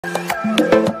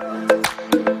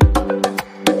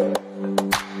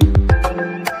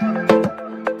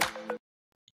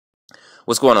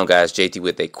What's going on, guys? JT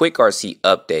with a quick RC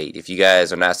update. If you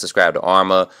guys are not subscribed to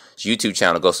Arrma's YouTube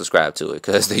channel, go subscribe to it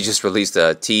because they just released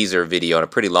a teaser video, and a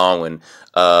pretty long one,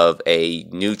 of a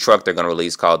new truck they're going to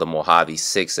release called the Mojave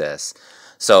 6S.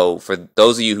 So for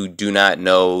those of you who do not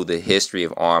know the history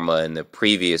of Arrma and the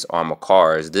previous Arrma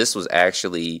cars, this was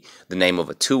actually the name of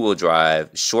a two-wheel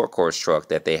drive short course truck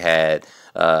that they had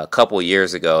a couple of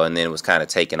years ago, and then it was kind of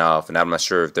taken off. And I'm not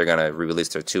sure if they're going to re-release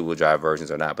their two-wheel drive versions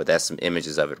or not, but that's some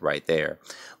images of it right there.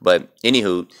 But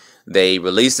anywho, they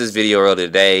released this video earlier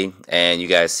today, and you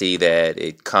guys see that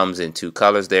it comes in two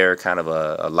colors there, kind of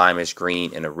a limeish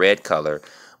green and a red color.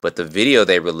 But the video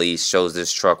they released shows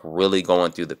this truck really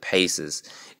going through the paces.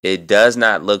 It does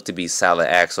not look to be solid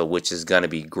axle, which is going to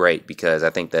be great because I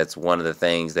think that's one of the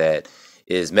things that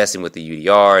is messing with the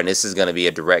UDR, and this is going to be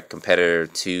a direct competitor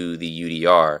to the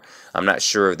UDR. I'm not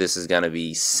sure if this is going to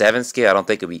be 7 scale. I don't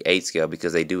think it'll be 8 scale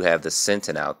because they do have the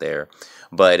Sentin out there.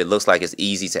 But it looks like it's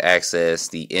easy to access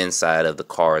the inside of the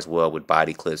car as well with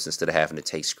body clips instead of having to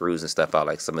take screws and stuff out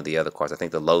like some of the other cars. I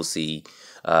think the low C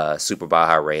Super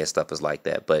Baja Ray and stuff is like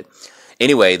that. But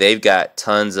anyway, they've got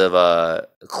tons of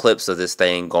clips of this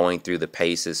thing going through the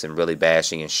paces and really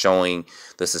bashing and showing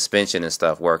the suspension and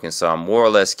stuff working. So I'm more or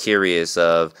less curious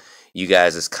of you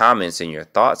guys' comments and your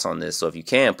thoughts on this. So if you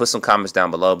can, put some comments down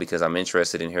below because I'm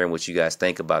interested in hearing what you guys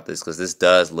think about this, because this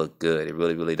does look good. It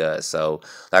really, really does. So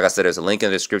like I said, there's a link in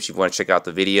the description if you want to check out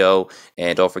the video.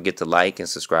 And don't forget to like and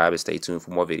subscribe and stay tuned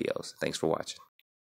for more videos. Thanks for watching.